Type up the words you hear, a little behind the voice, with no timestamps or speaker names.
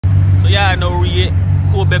yeah, I know where we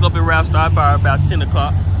at. Pull back up in Relltoreal by about 10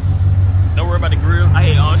 o'clock. Don't worry about the grill. I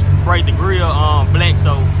had sprayed the grill black,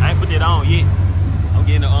 so I ain't put that on yet. I'm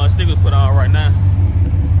getting the stickers put on right now.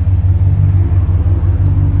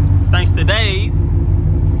 Thanks to Dave.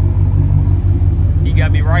 He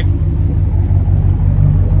got me right.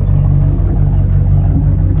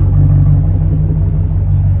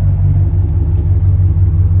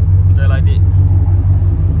 Straight like that.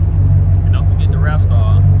 And don't forget the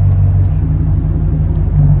Relltoreal.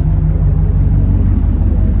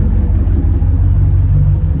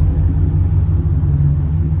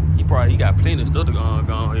 He got plenty of stuff to go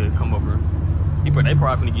ahead and come over. They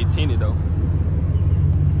probably finna get tinted though.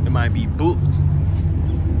 It might be booked.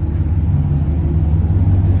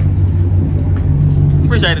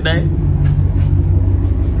 Appreciate it, Dave.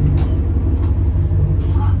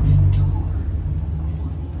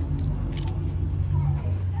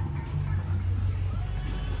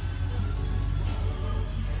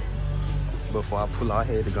 Before I pull out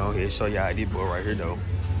here to go ahead and show y'all this boy right here though.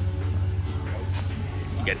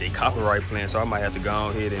 He got that copyright plan, so I might have to go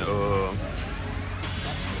ahead and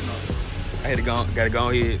gotta go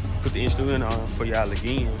ahead and put the instrument on for y'all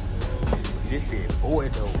again. This that boy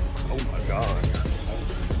though. Oh my god.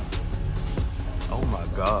 Oh my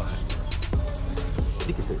god.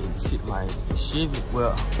 Look at that shit like Chevy.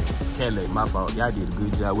 Well, Cadillac, my fault. Y'all did a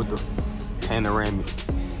good job with the panoramic.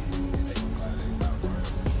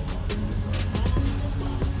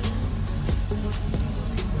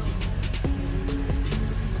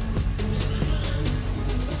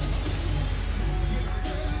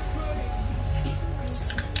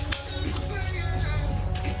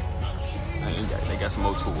 They got some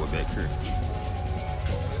more tool back here.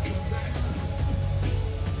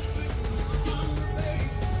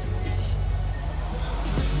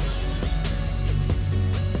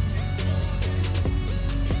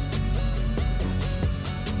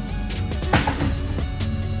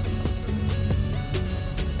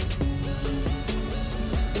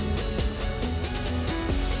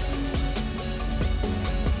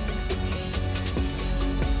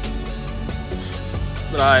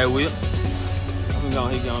 But alright, Will. I'm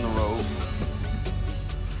gonna get on the road.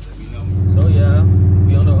 So yeah,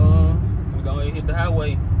 we on the finna go ahead and hit the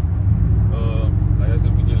highway. Like I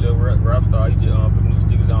said, we just a little rap star. He just put new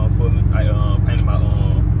stickers on for me. I painted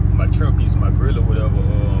my trim piece, my grill or whatever,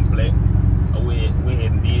 black. I went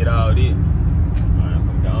ahead and did all that. Alright, I'm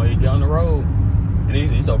finna go ahead and get on the road. And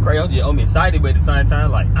it's so crazy. I'm excited, but at the same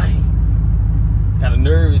time, like I ain't kind of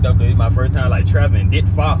nervous though, cause it's my first time like traveling that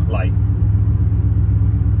far, like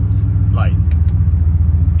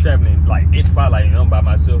traveling like that far, like I'm by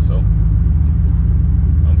myself. So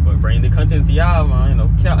but bringing the content to y'all, man. You know,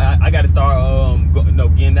 I got to start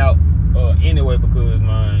getting out anyway, because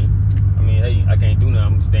man, I mean, hey, I can't do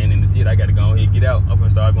nothing. I'm staying in the city. I got to go ahead and get out. I'm gonna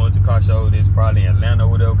start going to car shows. That's probably in Atlanta or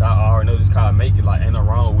whatever. I already know this car make it. Like ain't no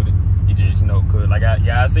wrong with it. You just, you know, cause like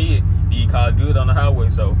I see it. These cars good on the highway,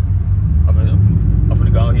 so I'm gonna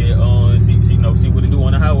go ahead see what it do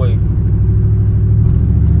on the highway.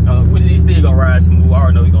 Which he still gonna ride smooth. I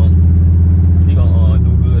already know he gonna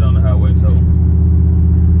do good on the highway. So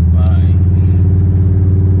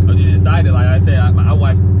I'm just excited. Like I said, I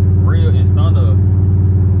watch Real and Stunna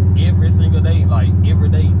every single day, like every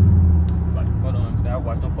day. Like for them, I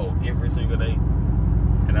watch them folk every single day.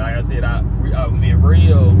 And like I said, I met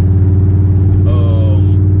Real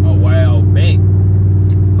a while back.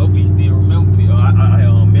 Hopefully, he still remember me.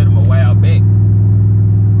 I met him a while back.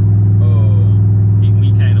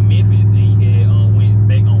 Memphis, and he had went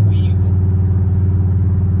back on Weevil.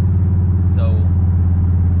 So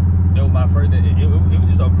that was my first. It was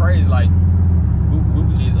just so crazy. Like we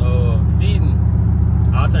was just sitting.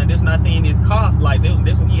 All of a sudden, that's when I seen this car. Like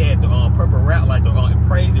that's when he had the purple wrap, like the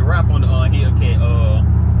crazy wrap on the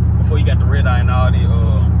Hellcat. Before he got the red eye and all that.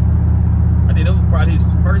 I think that was probably his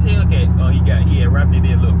first Hellcat. He had wrapped it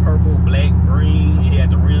in a little purple, black, green. He had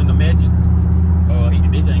the rim to match it.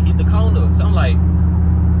 They just hit the corner. So I'm like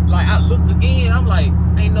I looked again, I'm like,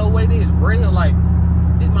 ain't no way this is real. Like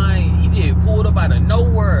this man, he just pulled up out of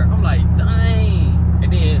nowhere. I'm like, dang.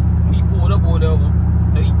 And then when he pulled up or whatever,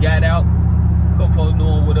 you know, he got out. A couple folks knew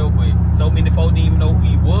him, whatever, but so many folks didn't even know who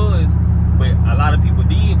he was. But a lot of people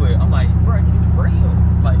did. But I'm like, bro, this is real.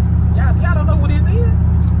 Like y'all don't know who this is.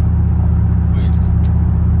 But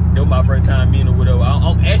that was my first time meeting or whatever.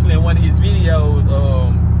 I'm actually in one of his videos.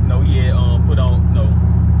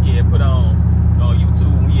 He had put on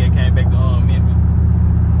YouTube when he had came back to Memphis.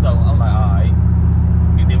 So I'm like, alright.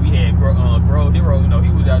 And then we had Grow Hero, you know, he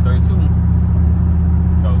was out there too.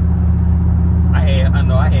 So I had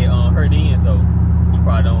heard in, so he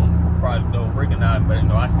probably don't recognize me, but you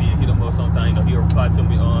know, I still hit him him up sometimes. You know, he'll reply to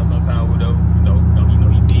me sometime with him. You know,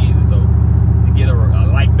 he busy. So to get a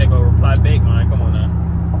like back or a reply back, man, come on now.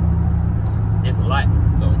 It's a lot.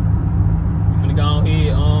 So we finna go on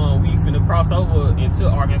here. We finna cross over into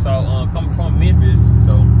Arkansas, coming from Memphis.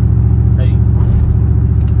 So hey,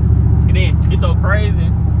 and then it's so crazy.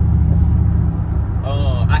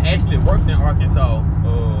 I actually worked in Arkansas,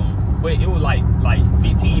 but it was like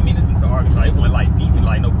 15 minutes into Arkansas. It wasn't like deep in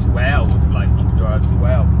like no 2 hours. Like I'm gonna drive 2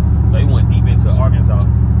 hours, so it went deep into Arkansas.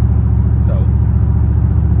 So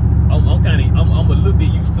I'm a little bit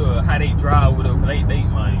used to how they drive with them. They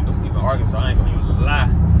man, them people in Arkansas, I ain't gonna even lie.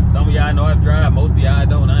 Some of y'all know how to drive, most of y'all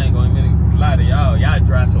don't. I ain't gonna even lie to y'all. Y'all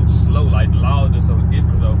drive so slow, like the laws are so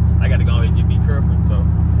different. So I gotta go ahead and just be careful. So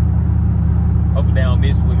hopefully they don't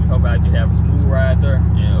mess with me. Hope I just have a smooth ride there,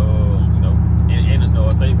 and you know, and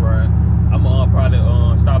a safe ride. I'm gonna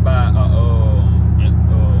probably stop by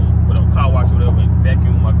with a car wash or whatever, and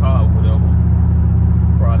vacuum my car or whatever.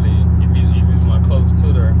 Probably if it's one close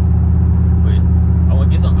to there. But I want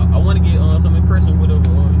to get some. I want to get some in person, whatever.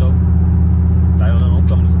 You know, like I'm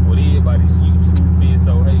coming to support everybody's YouTube feed.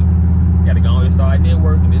 So hey, gotta go and start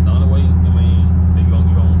networking. That's the only way. I mean, you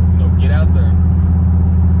gonna get out there.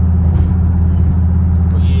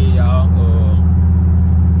 But yeah, y'all.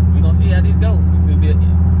 We gonna see how this go.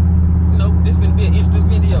 This finna be an instant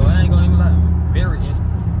video. I ain't gonna even lie. Very instant.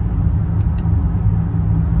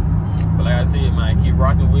 But like I said, man, keep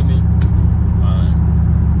rocking with me.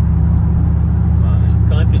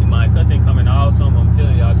 My content coming all summer. I'm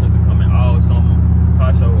telling y'all, content coming all summer.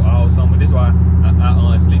 Car show all summer. This is why I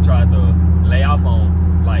honestly tried to lay off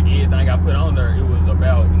on like everything I put on there. It was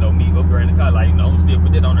about, you know, me upgrading the car. Like, you know, I'm still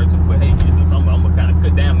put it on there too. But hey, it's the summer. I'm gonna kind of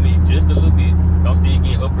cut down me just a little bit. I'm still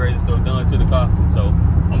getting upgrades and stuff done to the car. So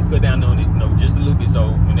I'm gonna cut down on it, you know, just a little bit.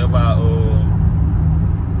 So whenever I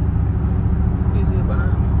what is it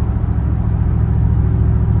behind me?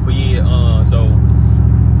 But yeah, so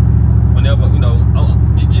whenever, you know,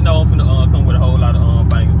 you know, I'm finna come with a whole lot of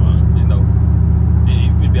bangers, man. You know,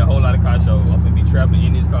 it finna be a whole lot of car shows. I'm finna be traveling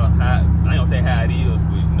in this car. I ain't gonna say how it is,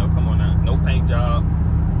 but you know, come on now. No paint job.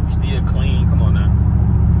 We still clean. Come on now.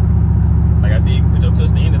 Like I said, you can put your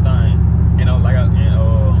touch to anything. You know, like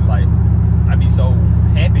I be so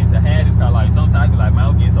happy to have this car. Like sometimes I be like, man,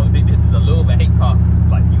 I'm getting so this is a love and hate car.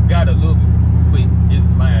 Like you gotta love it, but it's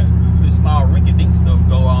man, this small rinky dink stuff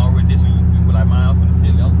go on with this. You be like, man, I'm finna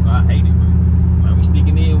sit there. I hate it, but man, we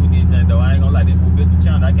sticking in with this junk though. I ain't gonna lie, this will build the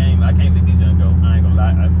channel. I can't let this junk go. I ain't gonna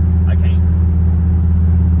lie, I can't.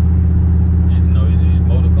 Just, you know, it's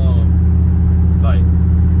more to come. Like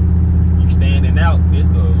you standing out. This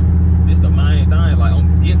the main thing. Like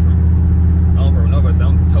I'm different. I don't care what nobody say.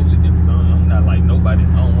 I'm totally different. I'm not like nobody.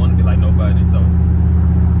 I don't want to be like nobody. So,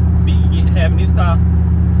 having this car,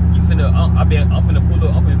 you finna. I'm finna pull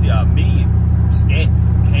up. I'm finna see a million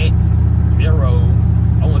scats, cats, mirrors.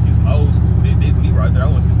 I want to see some old school. This me right there. I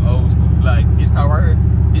want to see some old school. Like this car right here.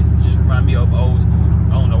 This just remind me of old school.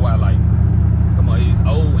 I don't know why. Like, come on, it's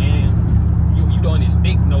old and you don't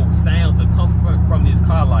expect no sound to come from this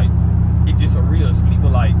car. Like, it's just a real sleeper.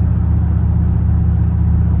 Like.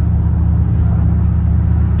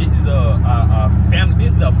 This is a family.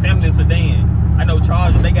 This is a family sedan. I know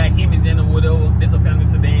Charger, they got Hemis in them, whatever. This is a family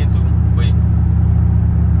sedan too, but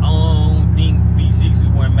I don't think V6s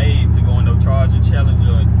weren't made to go in no Charger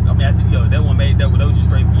Challenger. I mean, I said, yo, that one made that was just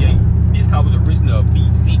straight V8. This car was originally a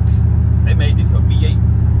V6. They made this a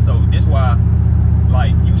V8, so this why,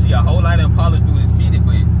 like, you see a whole lot of Impalas through the city,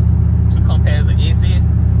 but to compare as an SS,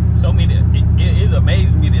 so many. It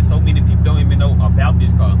amazes me that so many people don't even know about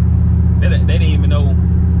this car. They didn't even know.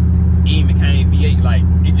 It even became V8. Like,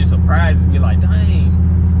 it just surprises me. Like,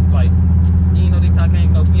 dang, like, you know, this car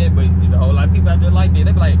can't no V8, but there's a whole lot of people out there like that.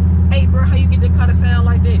 They be like, hey, bro, how you get that car to sound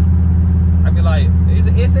like that? I be like, it's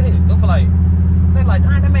an SS. Don't feel like, they like,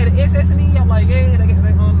 dang, they made an SS in here. I'm like, yeah, they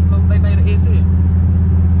made an SS.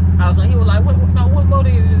 I was like, he was like, what motor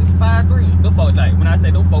is this? 5.3. Them folk, like, when I say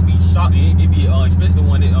them folk be shocked, it be especially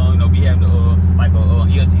one that you know, be having like a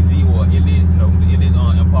LTZ or LS, you know, the LS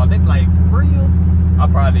Impala. They be like, for real? I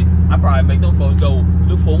probably make them folks go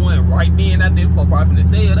look for one right then. I did for probably finna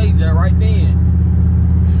sell they just right then.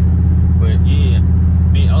 But yeah,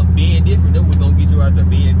 being different, that was gonna get you out there.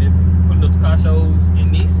 Being different, putting up the car shows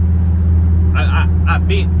and this, I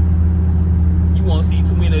bet you won't see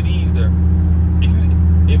too many of these there.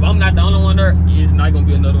 If I'm not the only one there, it's not gonna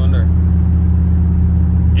be another one there.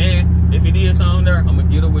 And if it is something there, I'm gonna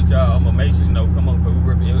get up with y'all. I'm gonna make sure, you know, come on, cause we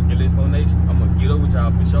rep LS4 Nation. I'm gonna get up with y'all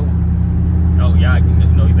for sure. Oh, y'all, you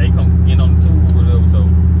know, they come get on the tube or whatever, so,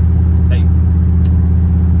 hey.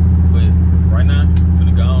 But right now, I'm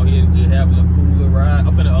finna go on here and just have a little cooler ride.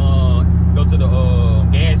 I'm finna the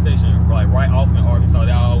gas station like right off in Arkansas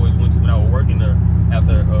that I always went to when I was working there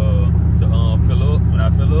after to fill up. When I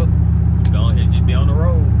fill up, go ahead just be on the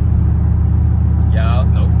road. Y'all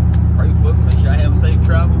know, pray for me, make sure I have safe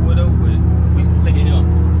travel, whatever. But we look at him.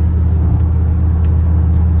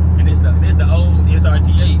 And this the old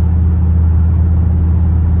SRT8.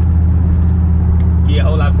 Yeah, a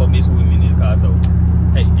whole lot of folks messing with me in this car, so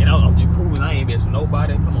hey, and I'm just cruising. I ain't messing with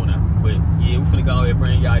nobody. Come on now. But yeah, we finna go ahead and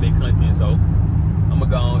bring y'all that content. So I'm gonna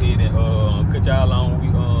go ahead and cut y'all on. We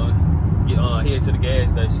get head to the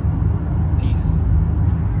gas station. Peace.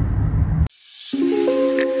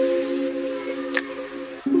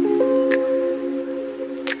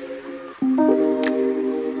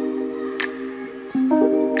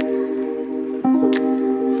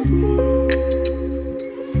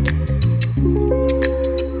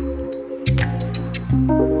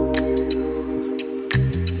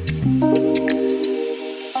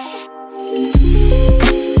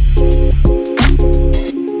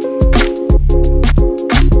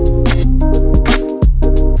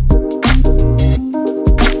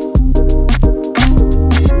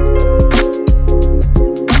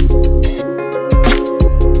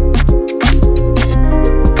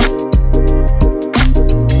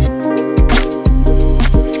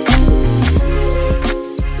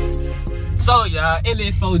 So y'all,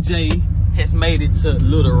 LF4J has made it to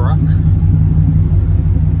Little Rock.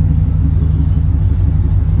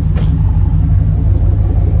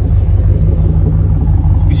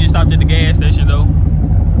 We just stopped at the gas station though.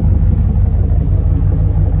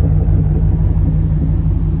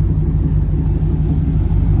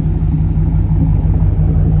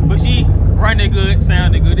 But she running good,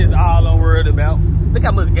 sounding good. That's all I'm worried about. Look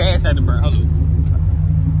how much gas I had to burn. Hold on.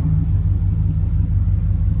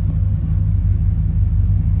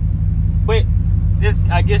 But this,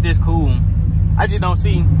 I guess that's cool. I just don't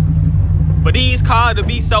see for these cars to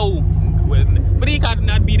be so, for these cars to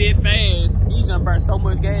not be that fast. These gonna burn so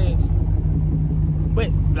much gas.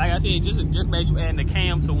 But like I said, just made you adding the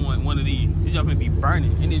cam to one of these. It's just gonna be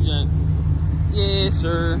burning, and it's just, yes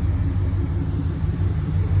sir.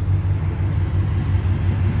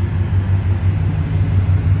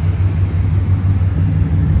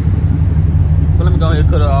 But let me go ahead and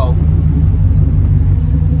cut it off.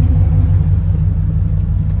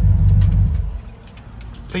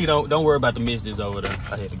 Please don't worry about the messages over there.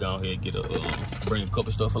 I had to go ahead and get bring a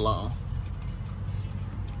couple stuff along.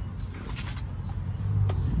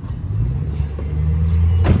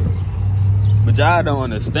 But y'all don't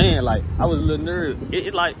understand. Like, I was a little nervous.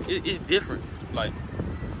 It's different. Like,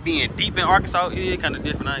 being deep in Arkansas, it is kind of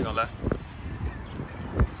different. I ain't gonna lie.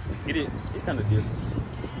 It is. It's kind of different.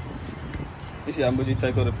 You see how much it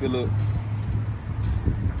take her to fill up.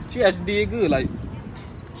 She actually did good. Like,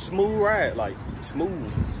 smooth ride. Like,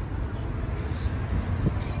 smooth.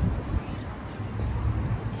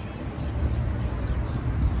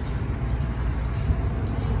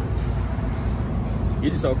 It's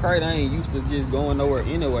just so crazy. I ain't used to just going nowhere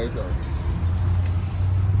anyway, so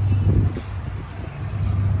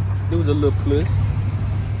it was a little plus.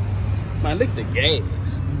 Man, look at the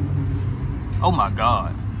gas. Oh my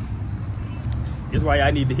God. That's why I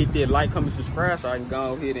need to hit that like, comment, subscribe so I can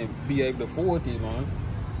go ahead and be able to afford this, man.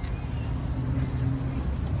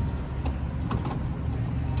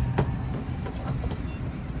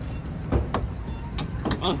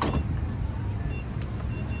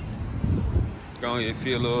 Go ahead and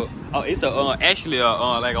fill up. Oh, it's actually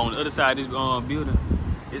like on the other side of this building.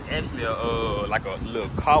 It's actually like a little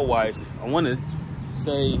car wash. I want to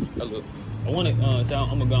say look. I want to say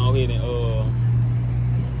I'm gonna go ahead and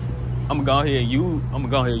I'm gonna go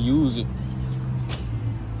ahead and use it.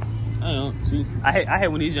 I don't know. See, I hate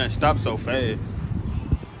when these young stop so fast.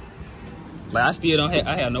 Like, I still don't have.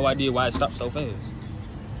 I have no idea why it stopped so fast.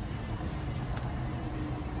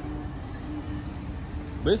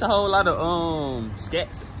 But it's a whole lot of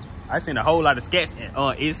scats. I seen a whole lot of scats and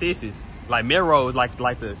SS's, like Melrose,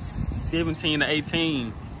 like the 17 to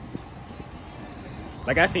 18.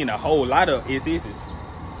 Like, I seen a whole lot of SS's.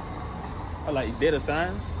 I'm like, is that a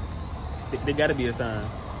sign? There gotta be a sign.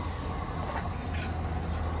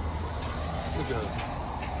 Look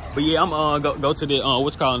up. But yeah, I'm go to the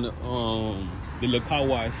what's called the little car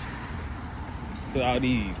wash. Put all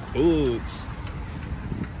these bugs.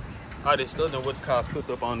 All this stuff and what's called put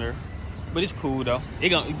up on there. But it's cool though. It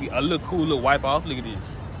gonna be a little cool little wipe off. Look at this.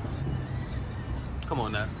 Come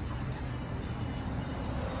on now.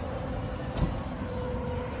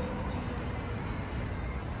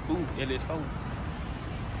 Ooh, LS4.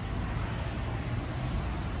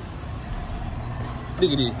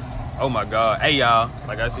 Look at this. Oh my God. Hey y'all,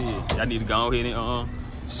 like I said, I need to go ahead and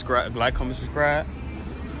Subscribe, like, comment, subscribe.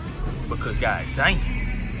 Because god dang,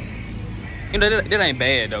 you know that ain't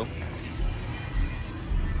bad though.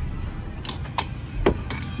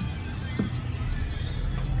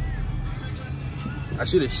 I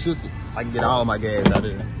should have shook it. I can get all my gas out of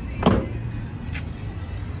there.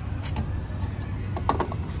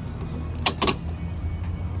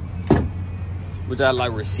 Which I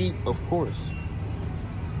like receipt, of course.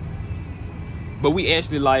 But we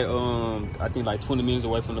actually like I think like 20 minutes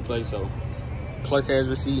away from the place, so clerk has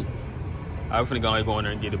receipt. I was finna go in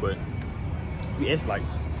there and get it, but we actually like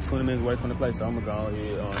 20 minutes away from the place, so I'm gonna go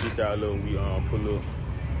ahead get y'all a little, we pull up.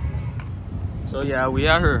 So yeah, we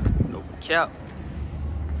out here, no cap.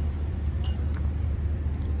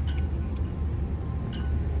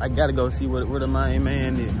 I gotta go see where the main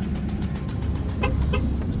man is.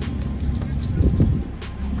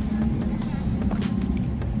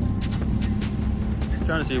 I'm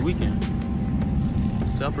trying to see if we can.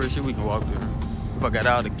 So I'm pretty sure we can walk through. If I got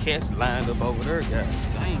all the cats lined up over there, god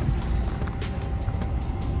dang.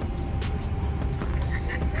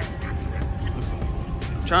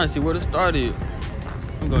 I'm trying to see where to start is.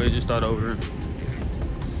 I'm gonna just start over here.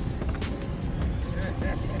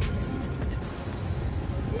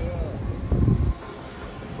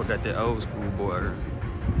 Got that old school boy.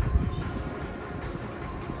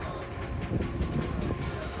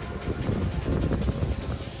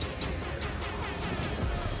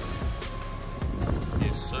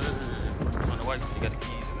 Yes, sir. On the white, you got the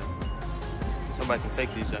keys in there. Somebody can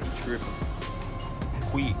take these out. He tripping.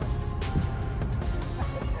 Quick.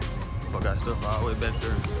 I got stuff all the way back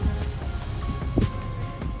there.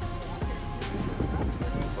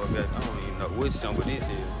 I don't even know which symbol this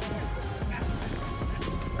is.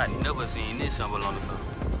 I never seen this symbol on the phone.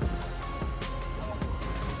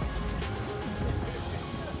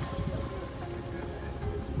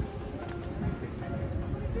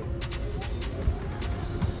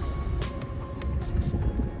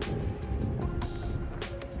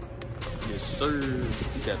 Yes, sir.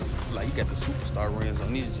 You got the superstar rims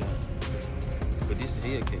on this jump. But this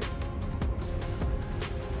the Hellcat.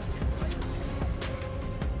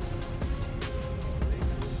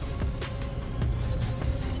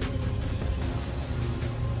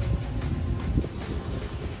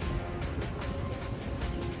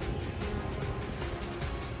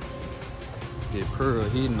 That pearl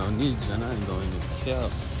hidden on this junk, I ain't going to cap.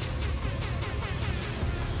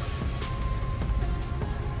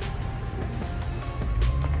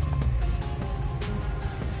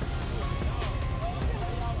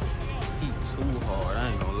 He too hard, I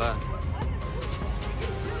ain't gonna lie.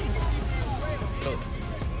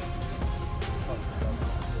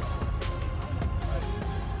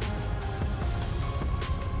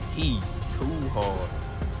 He too hard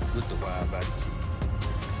with the wide body kit.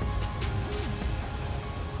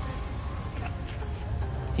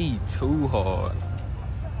 He too hard.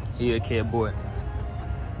 He a cat boy.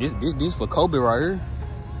 This for Kobe right here.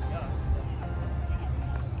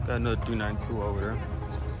 Got another 392 over there.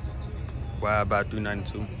 Wide by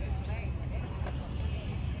 392.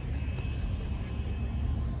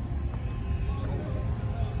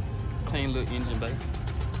 Clean little engine bay.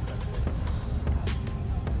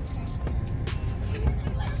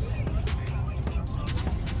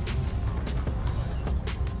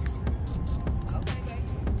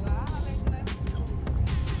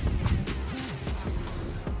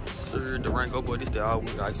 The Rango boy, this the all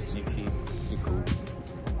with ICCT. He cool.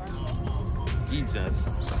 He's just,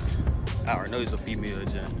 I already know he's a female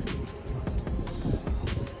giant.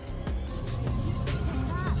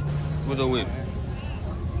 What's up with him?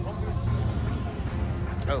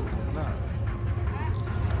 Oh, nah.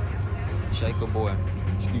 Shaker boy.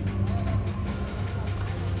 Excuse me.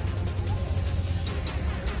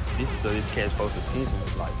 This is so this cat's supposed to attention.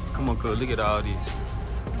 Like, come on, cuz, look at all these.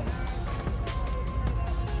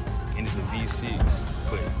 And it's a V6,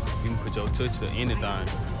 but you can put your touch to anything.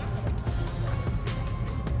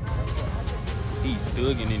 He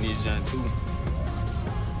thugging in this junk too.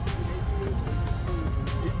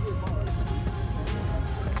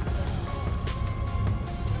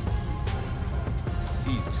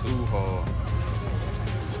 He too hard.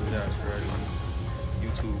 So that's right on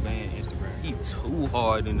YouTube and Instagram. He too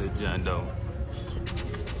hard in the junk though.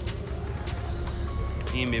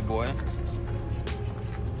 Hear me, boy.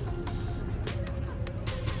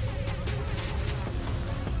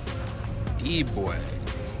 Yeah, boy.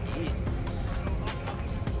 Yeah.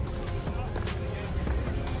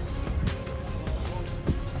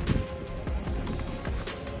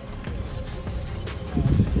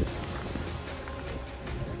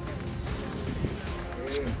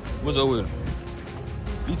 What's up with him?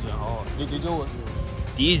 He's hard. Is yours?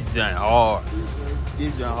 This joint hard.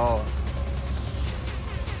 This joint hard.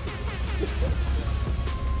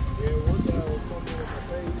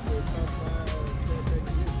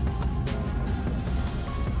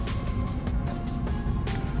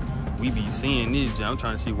 We be seeing this joint. I'm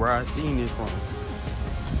trying to see where I seen this from.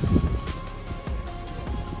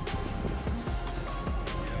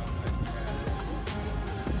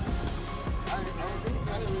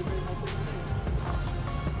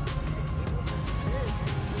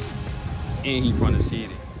 And he from the city.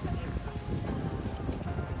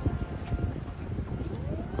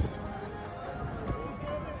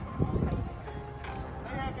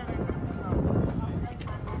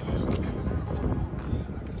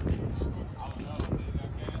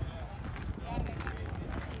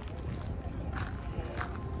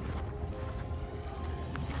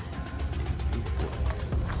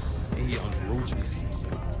 And he on the roaches.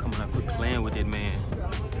 Come on, quit playing with it, man.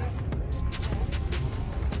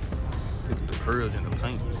 Curls in the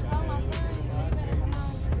paint.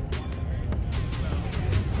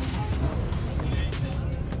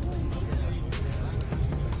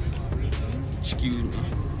 Excuse me.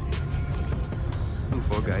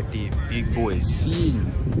 Before I got this big boy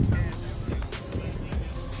sitting.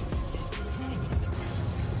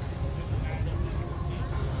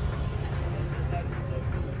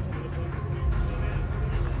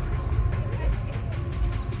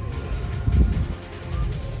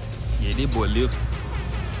 Yeah, this boy lift.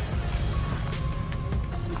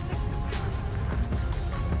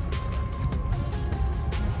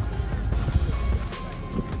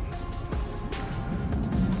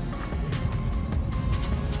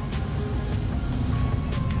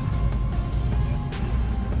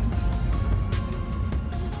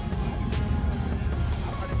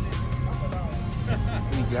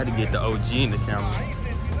 We gotta get the OG in the camera.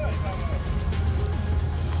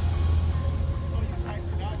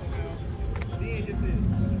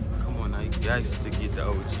 Come on now, you guys to get the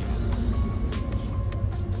OG.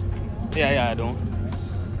 Yeah, I don't.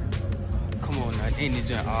 Come on now, ain't this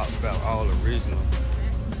just about all original?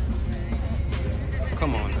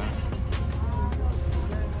 Come on now.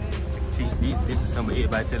 See, this is something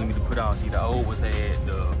everybody telling me to put on. See, the old ones had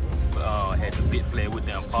the bit flat with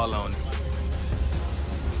the Impala on it.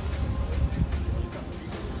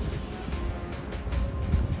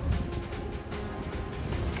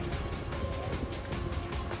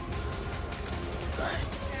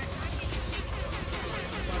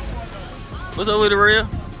 What's up with it, Real?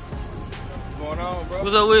 What's going on, bro?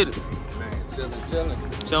 What's up with it? Man,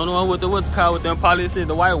 chillin'. Showing the one with the what's it called with them Impala, it said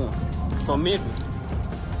the white one from Memphis.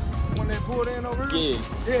 When they pulled in over here?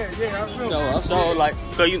 Yeah. Yeah, I remember. No, I'm so like,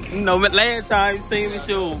 cause you know, last time you seen me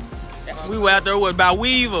show, we were out there with by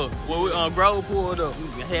Weaver, where we Grove pulled up.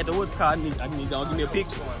 We had the what's called. I need to go give me a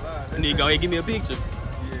picture. I need to go ahead and give me a picture.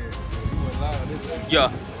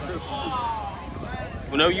 Yeah.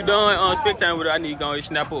 Whenever you done spectating with it, I need to go and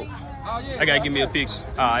snap up. I gotta give me a picture.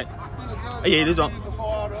 Alright. Yeah, this on.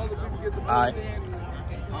 Alright. I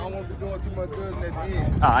don't want to be doing too much good at the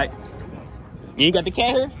end. Alright. You ain't got the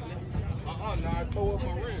cat here? No, I tore up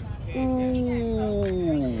my wrist.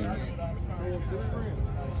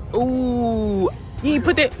 Ooh. Ooh. You ain't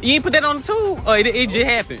put that on the tube? Oh, it just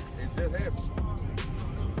happened. It just happened.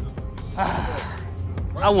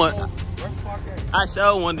 I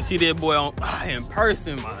sure wanted to see that boy in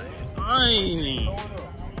person, man. Dang.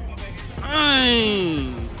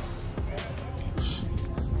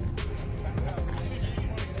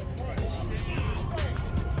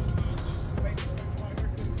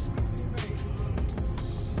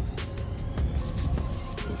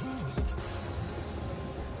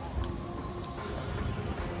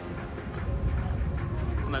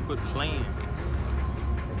 I'm not good playing.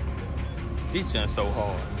 This junk so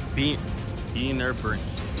hard. Being there, Brent.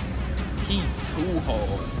 He too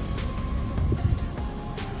hard.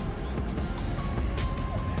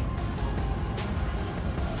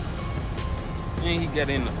 And he got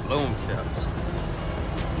in the flowing caps.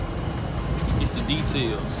 It's the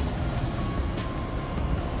details.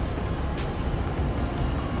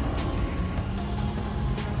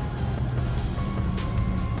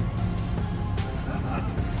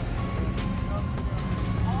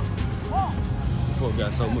 Boy,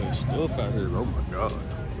 got so much stuff out here. Oh my God.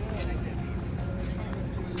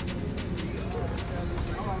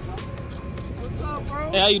 What's up, bro?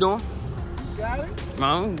 Hey, how you doing? You got it?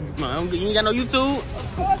 Man, you ain't got no YouTube?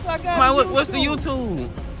 Of course I got Man, it. what's the YouTube?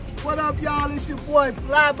 What up, y'all? It's your boy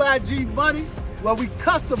Fly by G Money, where we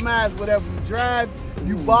customize whatever you drive.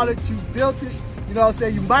 You bought it, you built it. You know what I'm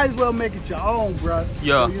saying? You might as well make it your own, bro.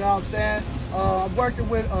 Yeah. So, you know what I'm saying? I'm working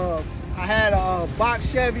with, I had a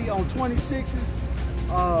box Chevy on 26s.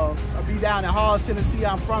 I'll be down in Halls, Tennessee.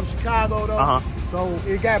 I'm from Chicago though. So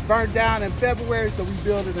it got burnt down in February, so we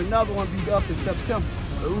building another one, be up in September.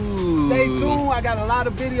 Ooh. Stay tuned. I got a lot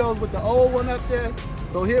of videos with the old one up there.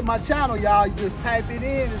 So hit my channel, y'all. You just type it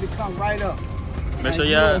in and it come right up. Make sure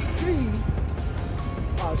y'all see.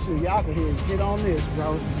 Oh shit, y'all can hear get on this,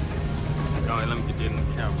 bro. Go ahead, let me get that in the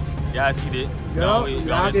camera. Y'all see that?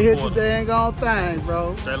 Y'all can hit the dang on thing,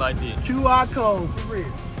 bro. Straight like this. QR code for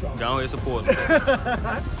real. So. Go ahead, support them.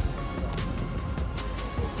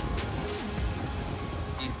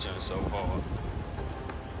 He's just so hard.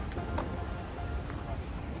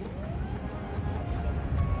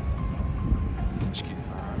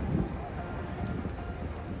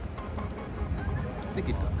 Look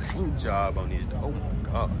at the paint job on this. Oh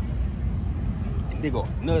my god. And they got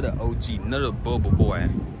another OG, another bubble boy.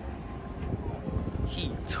 He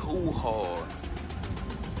too hard.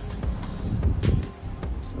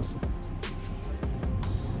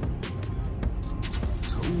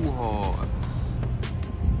 Too hard.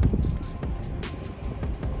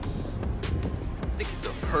 Look at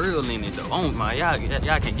the pearl in it though. Oh my, y'all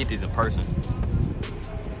can get this in person.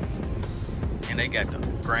 And they got the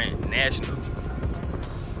Grand National.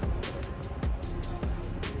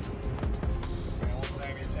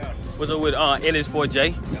 What's up with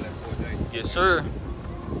LS4J? LS4J. Yes, sir.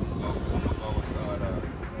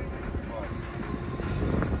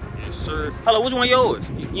 Yes, sir. Hello, which one yours?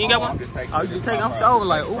 You ain't got one? Oh, you just take. I'm so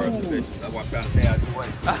like, ooh. That's why I'm trying to stay out your way.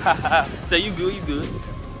 So you good? You good?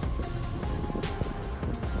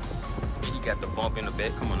 And you got the bump in the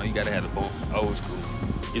back. Come on, no, you gotta have the bump. Old school.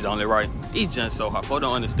 It's only right. These just so hard. Folks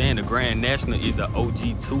don't understand the Grand National is an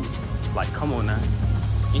OG too. Like, come on now.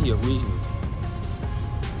 In the original.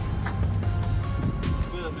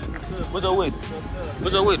 What's up with it?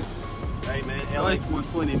 What's up with it? Hey man,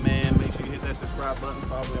 LH120 man. Make sure you hit that subscribe button.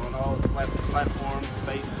 Probably on all platforms,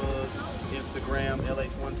 Facebook, Instagram.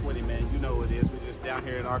 LH120 man. You know what it is. We're just down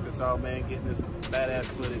here in Arkansas, man, getting this badass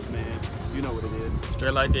footage, man. You know what it is.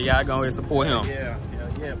 Straight like that, y'all go ahead and support him. Yeah,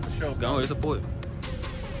 for sure. Go ahead and support.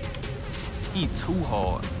 He too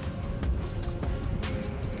hard.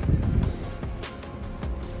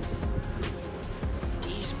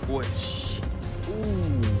 These boys,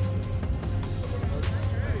 ooh.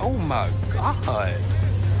 Oh my god.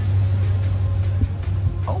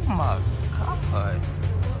 Oh my god.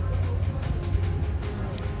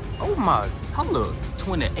 Oh my, hold up,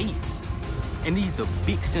 28s. And these the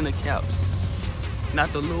big center caps,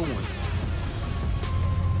 not the little ones.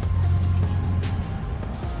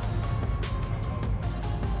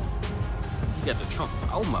 You got the trunk,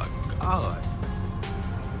 oh my god.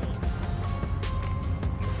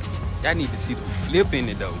 Y'all need to see the flip in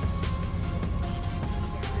it though.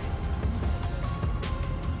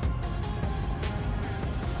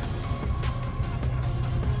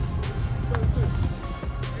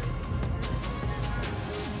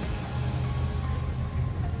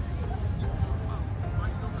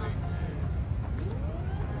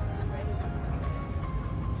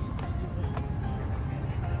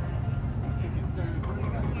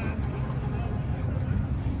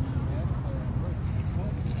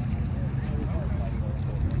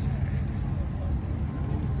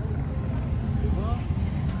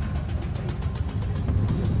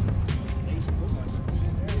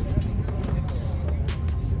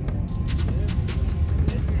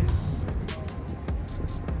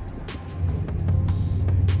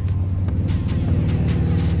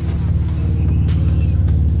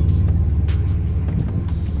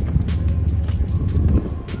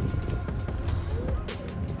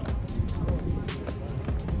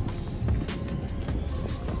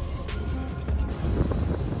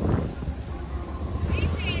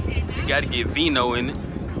 Got to get vino in it.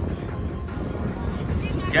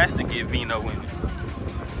 Got to get vino in it.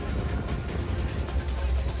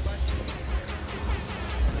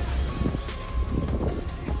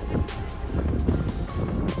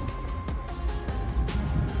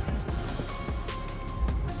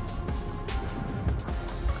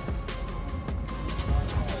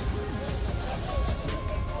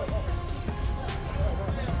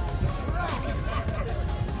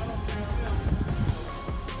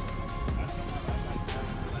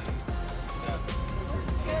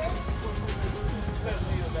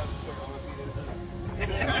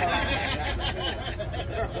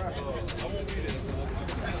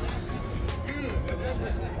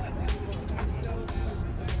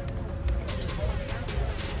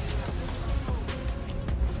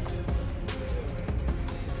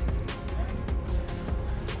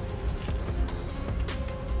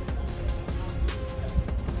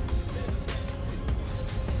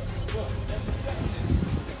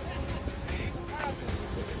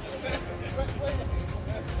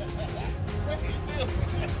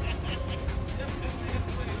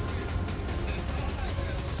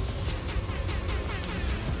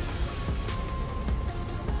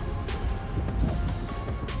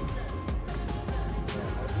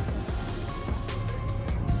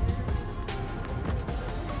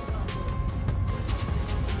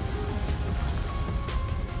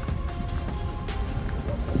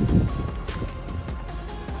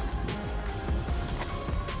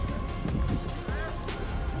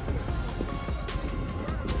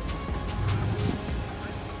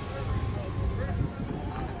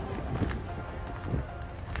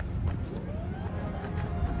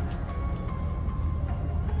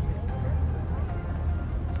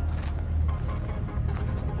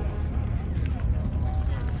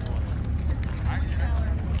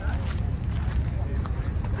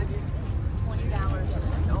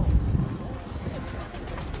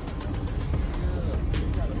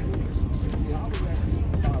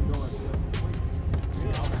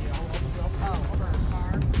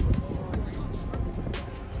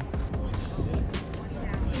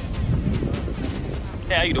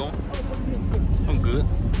 Hey, how you doing? I'm good.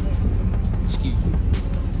 Excuse me.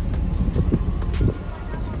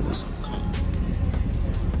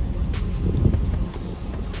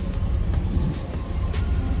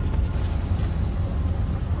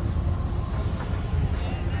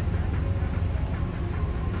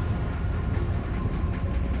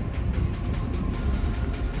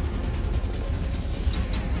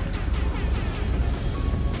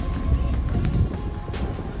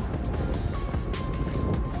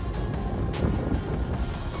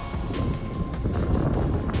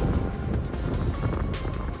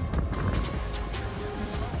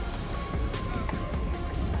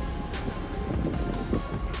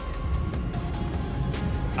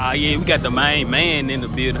 Yeah, we got the main man in the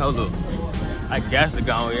building. Hold up. I got to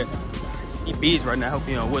go on here. He busy right now. Hope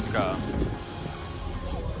he on what's called.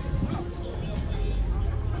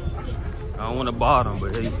 I don't want to bother him,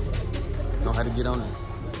 but hey, know how to get on there.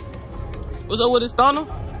 What's up with this Stunna?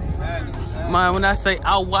 Man, when I say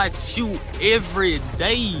I watch you every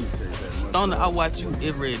day, Stunna, I watch you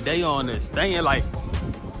every day on this thing. Like,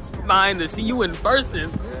 man, to see you in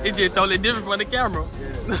person, it's just totally different from the camera.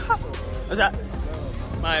 What's that?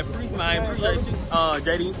 My appreciate you.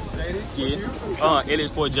 JD. Yeah.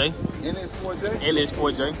 LS4J. LS4J?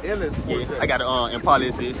 LS4J. LS4J. Yeah. I got a Impala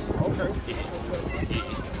SS. Okay. Yeah.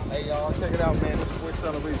 Hey, y'all, check it out, man. This is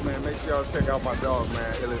Stunna Reese, man. Make sure y'all check out my dog,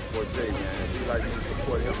 man, LS4J, man. If you like me to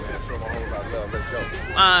support him, man, show him a whole lot of love. Let's go.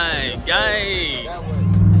 My guy.